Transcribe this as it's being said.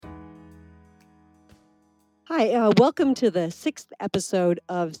Hi, welcome to the sixth episode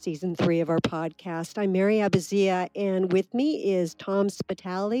of season 3 of our podcast. I'm Mary Abazia, and with me is Tom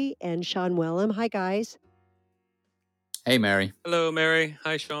Spitali and Sean Wellham. Hi, guys. Hey, Mary. Hello, Mary.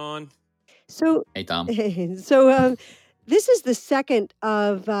 Hi, Sean. So, Hey, Tom. this is the second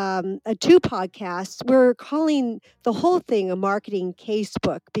of two podcasts. We're calling the whole thing a marketing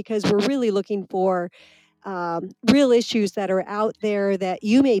casebook because we're really looking for real issues that are out there that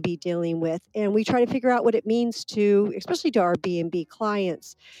you may be dealing with, and we try to figure out what it means to, especially to our B&B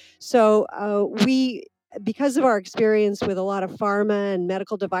clients. So because of our experience with a lot of pharma and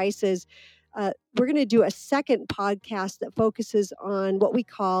medical devices, we're going to do a second podcast that focuses on what we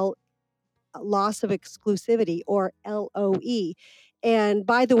call loss of exclusivity, or LOE. And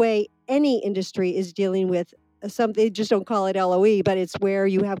by the way, any industry is dealing with they just don't call it LOE, but it's where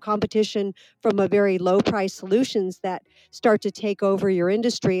you have competition from a very low price solutions that start to take over your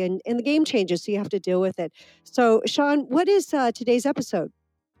industry, and the game changes, so you have to deal with it. So, Sean, what is today's episode?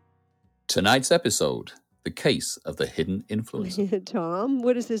 Tonight's episode, the case of the hidden influencer. Tom,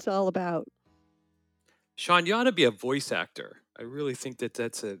 what is this all about? Sean, you ought to be a voice actor. I really think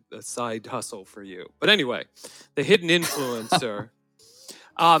that's a side hustle for you. But anyway, the hidden influencer.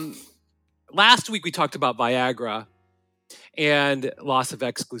 Last week we talked about Viagra and loss of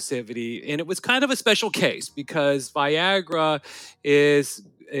exclusivity, and it was kind of a special case because Viagra is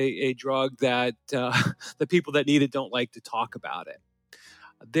a drug that the people that need it don't like to talk about it.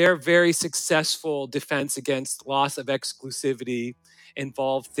 Their very successful defense against loss of exclusivity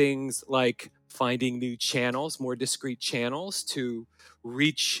involved things like finding new channels, more discrete channels to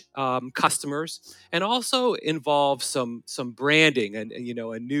reach customers, and also involve some branding and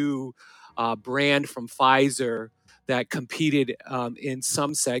a new brand from Pfizer that competed in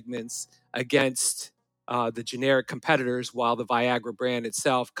some segments against the generic competitors, while the Viagra brand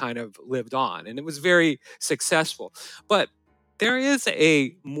itself kind of lived on, and it was very successful. But there is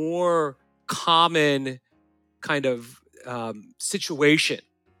a more common kind of situation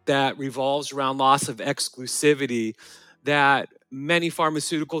that revolves around loss of exclusivity that many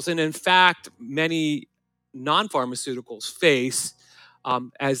pharmaceuticals, and in fact, many non-pharmaceuticals face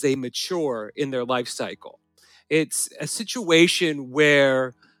as they mature in their life cycle. It's a situation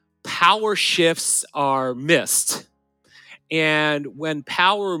where power shifts are missed. And when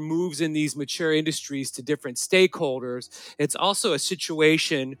power moves in these mature industries to different stakeholders, it's also a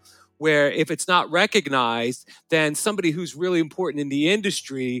situation where if it's not recognized, then somebody who's really important in the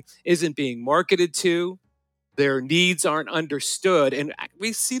industry isn't being marketed to, their needs aren't understood. And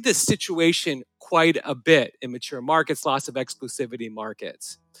we see this situation quite a bit in mature markets, loss of exclusivity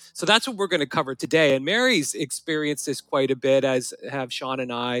markets. So that's what we're going to cover today. And Mary's experienced this quite a bit, as have Sean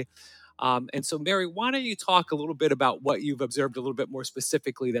and I. And so, Mary, why don't you talk a little bit about what you've observed a little bit more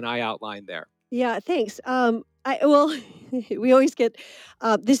specifically than I outlined there? Yeah, thanks. We always get,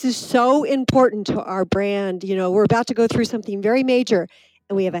 this is so important to our brand. We're about to go through something very major,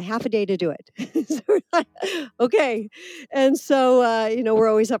 and we have a half a day to do it. So we're like, okay. And so, we're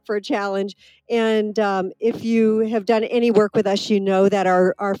always up for a challenge. And if you have done any work with us, you know that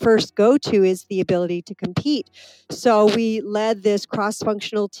our first go-to is the ability to compete. So we led this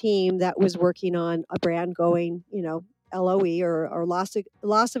cross-functional team that was working on a brand going, LOE, or loss of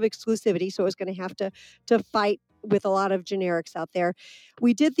exclusivity. So it was going to have to fight with a lot of generics out there.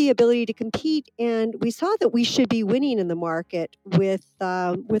 We did the ability to compete, and we saw that we should be winning in the market with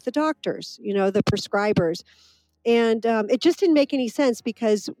the doctors, the prescribers. And it just didn't make any sense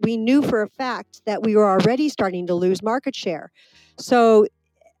because we knew for a fact that we were already starting to lose market share. So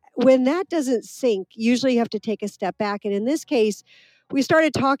when that doesn't sync, usually you have to take a step back. And in this case, we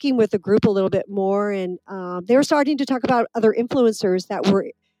started talking with the group a little bit more, and they were starting to talk about other influencers that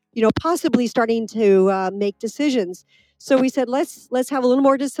were, possibly starting to make decisions. So we said, let's have a little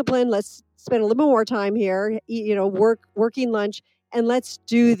more discipline. Let's spend a little more time here, working lunch, and let's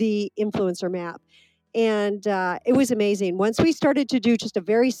do the influencer map. And it was amazing. Once we started to do just a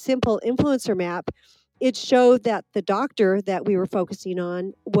very simple influencer map, it showed that the doctor that we were focusing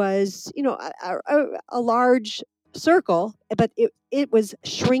on was, a large circle, but it was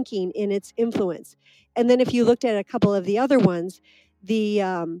shrinking in its influence. And then if you looked at a couple of the other ones, the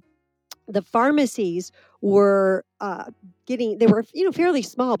pharmacies were they were fairly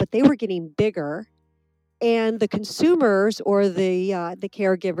small, but they were getting bigger. And the consumers, or the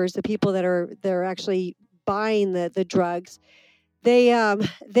caregivers, the people they're actually buying the drugs, they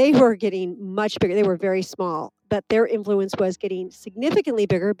were getting much bigger. They were very small, but their influence was getting significantly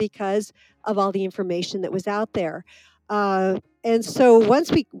bigger because of all the information that was out there. And so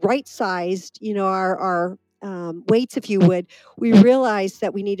once we right-sized, our weights, if you would, we realized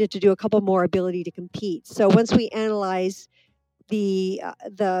that we needed to do a couple more ability to compete. So once we analyzed the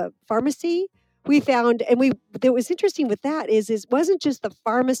pharmacy, we found, and what was interesting with that is it wasn't just the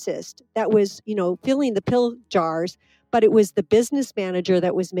pharmacist that was, filling the pill jars, but it was the business manager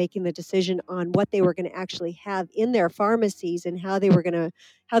that was making the decision on what they were going to actually have in their pharmacies and how they were going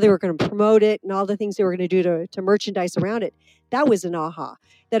to promote it and all the things they were going to do to merchandise around it. That was an aha,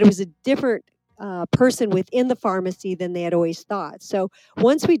 that it was a different person within the pharmacy than they had always thought. So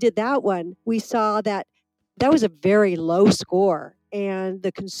once we did that one, we saw that was a very low score, and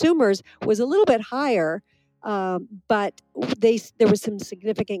the consumers was a little bit higher, but there was some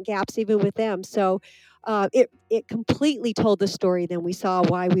significant gaps even with them. So it completely told the story. Then we saw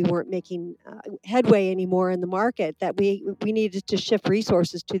why we weren't making headway anymore in the market, that we needed to shift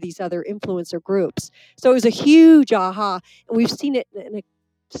resources to these other influencer groups. So it was a huge aha, and we've seen it in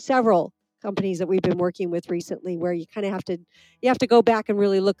several companies that we've been working with recently, where you kind of have to go back and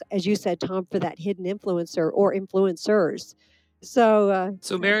really look, as you said, Tom, for that hidden influencer or influencers. So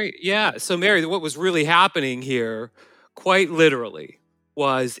Mary, what was really happening here, quite literally,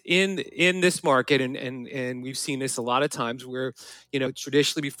 was in this market, and we've seen this a lot of times, where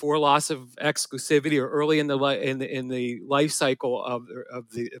traditionally before loss of exclusivity or early in the life cycle of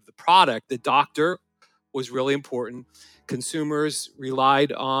the product, the doctor was really important. Consumers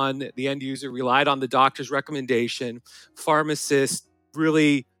the end user relied on the doctor's recommendation. Pharmacists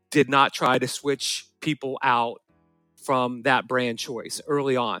really did not try to switch people out from that brand choice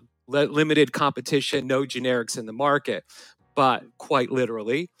early on. Limited competition, no generics in the market. But quite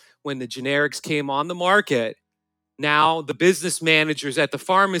literally, when the generics came on the market, now the business managers at the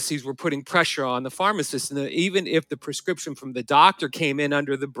pharmacies were putting pressure on the pharmacists. And even if the prescription from the doctor came in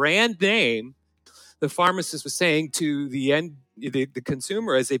under the brand name, the pharmacist was saying to the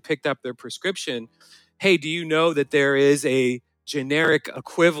consumer as they picked up their prescription, hey, do you know that there is a generic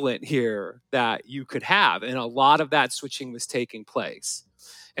equivalent here that you could have? And a lot of that switching was taking place.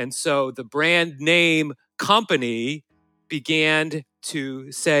 And so the brand name company began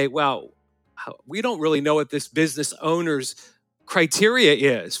to say, well, we don't really know what this business owner's criteria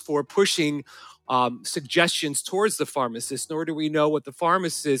is for pushing suggestions towards the pharmacist, nor do we know what the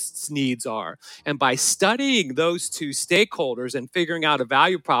pharmacist's needs are. And by studying those two stakeholders and figuring out a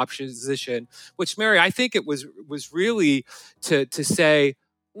value proposition, which, Mary, I think it was really to say,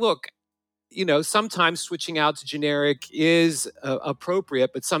 look, sometimes switching out to generic is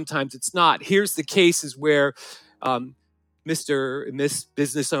appropriate, but sometimes it's not. Here's the cases where Mr. Miss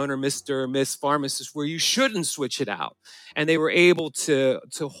Business Owner, Mr. Miss Pharmacist, where you shouldn't switch it out. And they were able to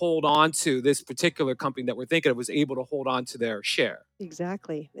hold on to this particular company that we're thinking of, was able to hold on to their share.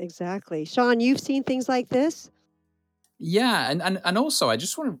 Exactly. Sean, you've seen things like this? Yeah, and also I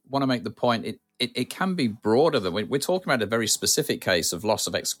just want to make the point, it can be broader than we're talking about a very specific case of loss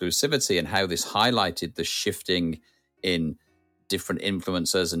of exclusivity and how this highlighted the shifting in different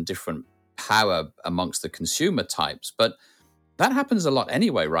influencers and different power amongst the consumer types. But that happens a lot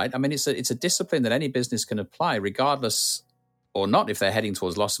anyway, right? I mean, it's a discipline that any business can apply, regardless or not if they're heading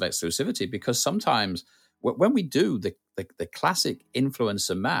towards loss of exclusivity, because sometimes when we do the classic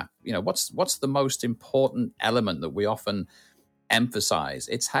influencer map, what's the most important element that we often emphasize?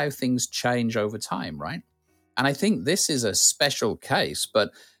 It's how things change over time, right? And I think this is a special case,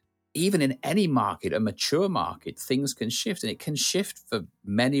 but even in any market, a mature market, things can shift, and it can shift for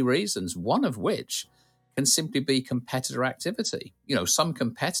many reasons, one of which can simply be competitor activity. Some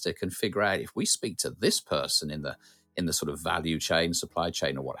competitor can figure out, if we speak to this person in the sort of value chain, supply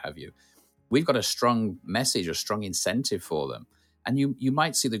chain, or what have you, we've got a strong message, a strong incentive for them. And you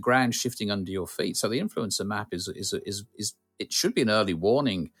might see the ground shifting under your feet. So the influencer map is it should be an early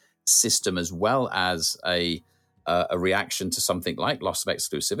warning system as well as a reaction to something like loss of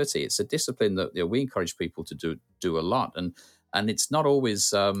exclusivity. It's a discipline that we encourage people to do a lot, and it's not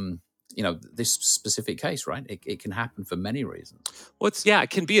always this specific case, right? It can happen for many reasons. Well, it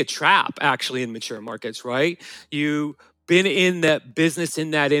can be a trap actually in mature markets, right? You've been in that business,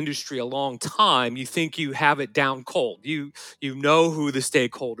 in that industry a long time. You think you have it down cold. You know who the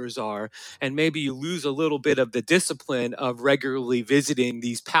stakeholders are, and maybe you lose a little bit of the discipline of regularly visiting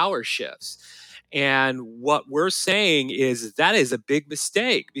these power shifts. And what we're saying is that is a big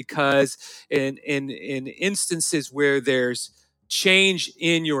mistake, because in instances where there's change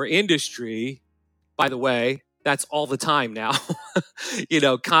in your industry, by the way, that's all the time now.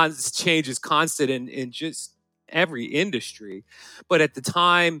 Change is constant in just every industry. But at the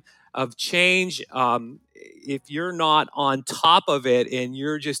time of change, if you're not on top of it and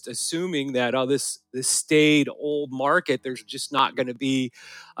you're just assuming that, oh, this stayed old market, there's just not going to be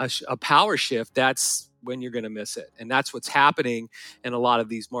a power shift, that's when you're going to miss it. And that's what's happening in a lot of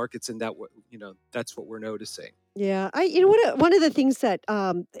these markets. And that's what we're noticing. Yeah, one of the things that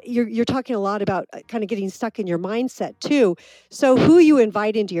you're talking a lot about, kind of getting stuck in your mindset too. So who you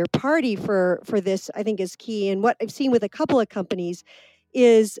invite into your party for this, I think, is key. And what I've seen with a couple of companies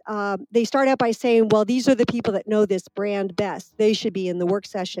is they start out by saying, "Well, these are the people that know this brand best. They should be in the work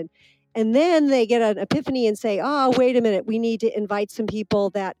session," and then they get an epiphany and say, "Oh, wait a minute, we need to invite some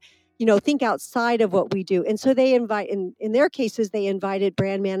people that." Think outside of what we do. And so they invite, in their cases, they invited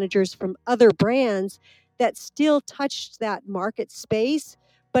brand managers from other brands that still touched that market space,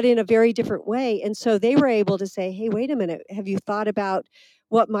 but in a very different way. And so they were able to say, hey, wait a minute, have you thought about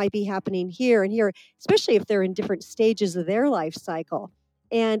what might be happening here and here, especially if they're in different stages of their life cycle?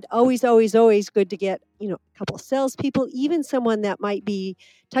 And always, always, always good to get, a couple of salespeople, even someone that might be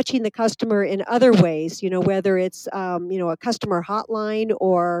touching the customer in other ways, whether it's, a customer hotline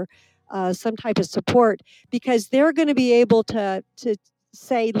or some type of support, because they're going to be able to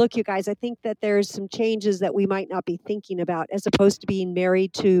say, look, you guys, I think that there's some changes that we might not be thinking about, as opposed to being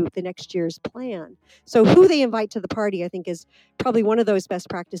married to the next year's plan. So who they invite to the party, I think, is probably one of those best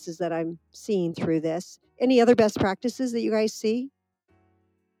practices that I'm seeing through this. Any other best practices that you guys see?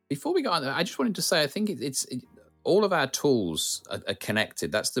 Before we go on, I just wanted to say, I think all of our tools are connected.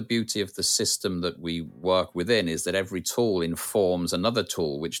 That's the beauty of the system that we work within, is that every tool informs another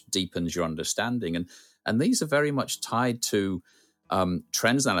tool, which deepens your understanding. And these are very much tied to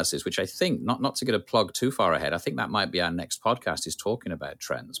trends analysis, which I think, not to get a plug too far ahead, I think that might be our next podcast, is talking about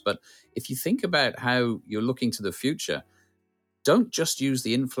trends. But if you think about how you're looking to the future, don't just use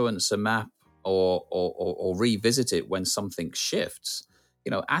the influencer map or revisit it when something shifts.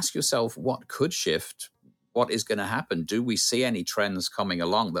 Ask yourself, what could shift? What is going to happen? Do we see any trends coming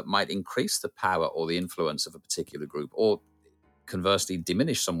along that might increase the power or the influence of a particular group, or conversely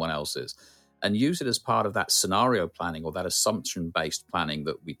diminish someone else's? And use it as part of that scenario planning or that assumption-based planning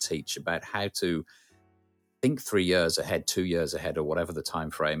that we teach about how to think 3 years ahead, 2 years ahead, or whatever the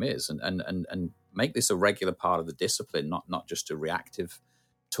time frame is, and make this a regular part of the discipline, not just a reactive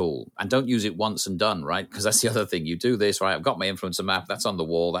tool. And don't use it once and done, right? Because that's the other thing. You do this, right? I've got my influencer map. That's on the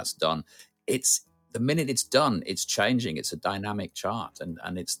wall. That's done. The minute it's done, it's changing. It's a dynamic chart,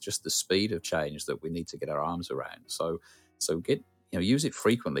 and it's just the speed of change that we need to get our arms around. So use it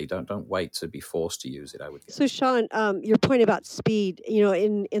frequently. Don't wait to be forced to use it, I would guess. So, Sean, your point about speed,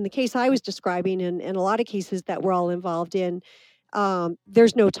 in the case I was describing, and a lot of cases that we're all involved in,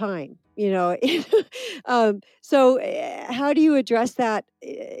 there's no time, So how do you address that,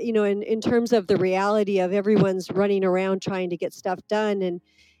 in terms of the reality of everyone's running around trying to get stuff done? And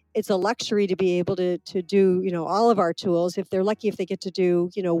it's a luxury to be able to do, all of our tools. If they're lucky, if they get to do,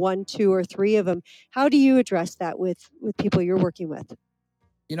 1, 2, or 3 of them. How do you address that with people you're working with?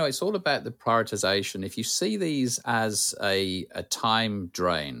 It's all about the prioritization. If you see these as a time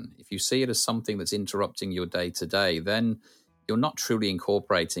drain, if you see it as something that's interrupting your day to day, then you're not truly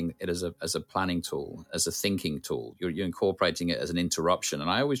incorporating it as a planning tool, as a thinking tool. You're incorporating it as an interruption. And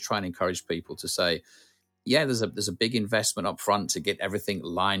I always try and encourage people to say, yeah, there's a big investment up front to get everything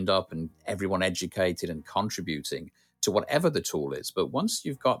lined up and everyone educated and contributing to whatever the tool is. But once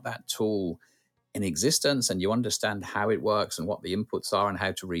you've got that tool in existence and you understand how it works and what the inputs are and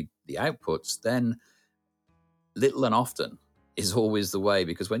how to read the outputs, then little and often is always the way.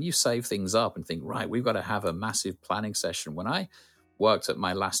 Because when you save things up and think, right, we've got to have a massive planning session. When I worked at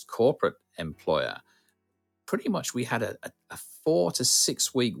my last corporate employer, pretty much we had a 4 to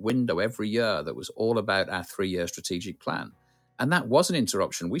 6 week window every year that was all about our 3-year strategic plan. And that was an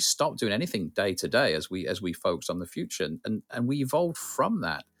interruption. We stopped doing anything day to day as we focused on the future. And we evolved from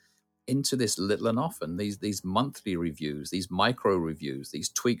that into this little and often, these monthly reviews, these micro reviews, these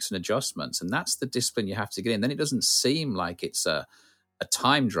tweaks and adjustments. And that's the discipline you have to get in. Then it doesn't seem like it's a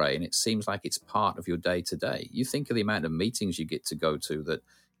time drain. It seems like it's part of your day to day. You think of the amount of meetings you get to go to that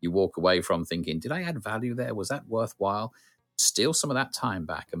you walk away from thinking, did I add value there? Was that worthwhile? Steal some of that time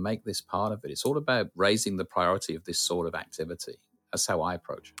back and make this part of it. It's all about raising the priority of this sort of activity. That's how I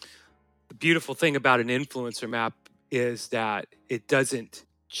approach it. The beautiful thing about an influencer map is that it doesn't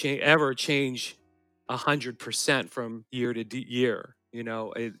ever change 100% from year to year.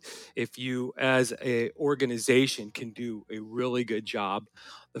 If you as an organization can do a really good job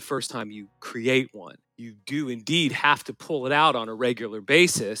the first time you create one, you do indeed have to pull it out on a regular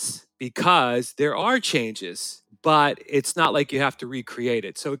basis, because there are changes but it's not like you have to recreate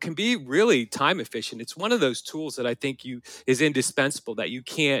it. So it can be really time efficient. It's one of those tools that I think is indispensable that you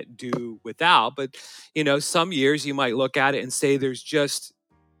can't do without. But, some years you might look at it and say there's just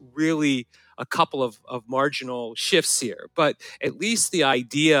really a couple of marginal shifts here. But at least the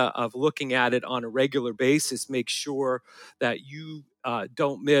idea of looking at it on a regular basis makes sure that you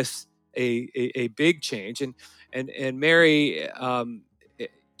don't miss a big change. And Mary,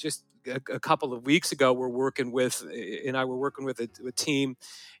 just a couple of weeks ago, we're working with a team,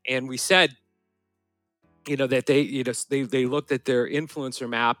 and we said, that they looked at their influencer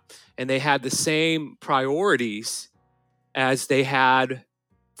map and they had the same priorities as they had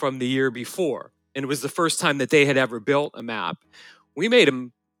from the year before. And it was the first time that they had ever built a map. We made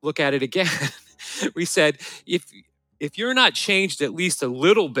them look at it again. We said, if you're not changed at least a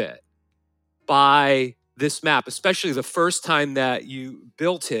little bit by this map, especially the first time that you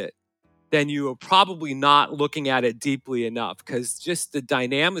built it, then you are probably not looking at it deeply enough, because just the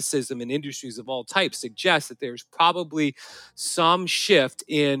dynamicism in industries of all types suggests that there's probably some shift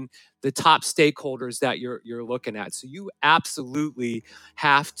in the top stakeholders that you're looking at. So you absolutely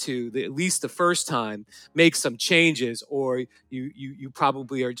have to, at least the first time, make some changes, or you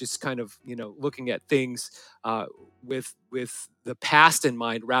probably are just kind of looking at things with the past in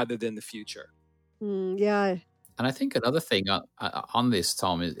mind rather than the future. Yeah. And I think another thing on this,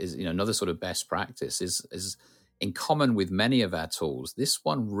 Tom, is another sort of best practice is in common with many of our tools. This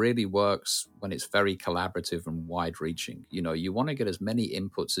one really works when it's very collaborative and wide-reaching. You want to get as many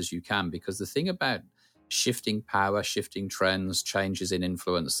inputs as you can, because the thing about shifting power, shifting trends, changes in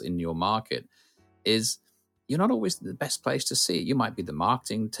influence in your market is you're not always the best place to see it. You might be the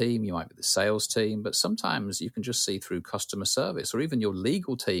marketing team, you might be the sales team, but sometimes you can just see through customer service, or even your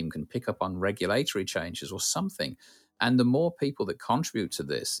legal team can pick up on regulatory changes or something. And the more people that contribute to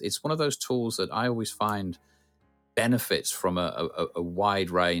this, it's one of those tools that I always find benefits from a wide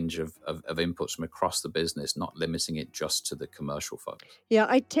range of inputs from across the business, not limiting it just to the commercial folks. Yeah,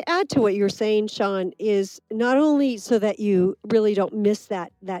 to add to what you're saying, Sean, is not only so that you really don't miss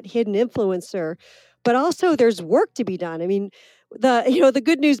that hidden influencer, but also there's work to be done. I mean, the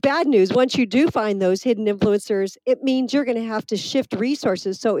good news, bad news, once you do find those hidden influencers, it means you're going to have to shift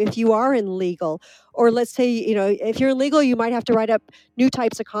resources. So if you are in legal, or let's say, if you're in legal, you might have to write up new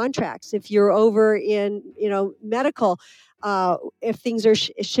types of contracts. If you're over in, medical, if things are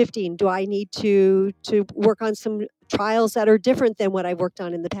shifting, do I need to work on some trials that are different than what I've worked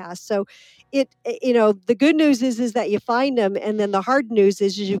on in the past? So the good news is that you find them, and then the hard news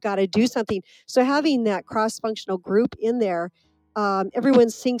is you've got to do something. So having that cross-functional group in there, everyone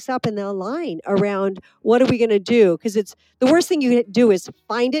syncs up and they'll align around what are we going to do? Because it's the worst thing you do is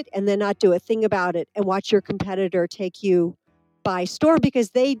find it and then not do a thing about it and watch your competitor take you by storm,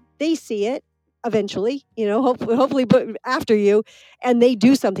 because they see it eventually, hopefully after you, and they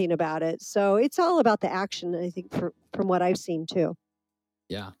do something about it. So it's all about the action, I think, from what I've seen too.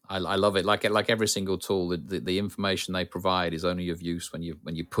 Yeah, I love it. Like every single tool, the information they provide is only of use when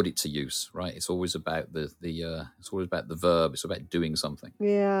you put it to use, right? It's always about it's always about the verb. It's about doing something.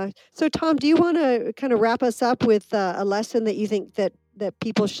 Yeah. So Tom, do you want to kind of wrap us up with a lesson that you think that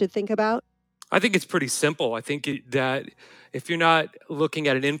people should think about? I think it's pretty simple. I think that if you're not looking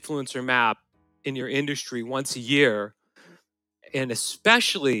at an influencer map in your industry once a year, and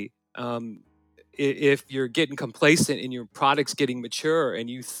especially if you're getting complacent and your product's getting mature and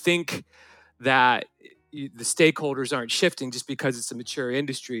you think that the stakeholders aren't shifting just because it's a mature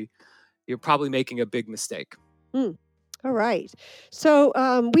industry, you're probably making a big mistake. All right. So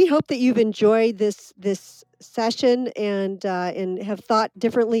we hope that you've enjoyed this session and have thought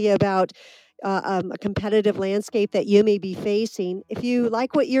differently about a competitive landscape that you may be facing. If you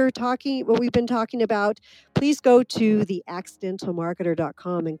like what we've been talking about, please go to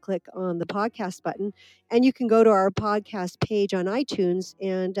theaccidentalmarketer.com and click on the podcast button. And you can go to our podcast page on iTunes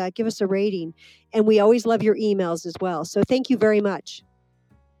and give us a rating. And we always love your emails as well. So thank you very much.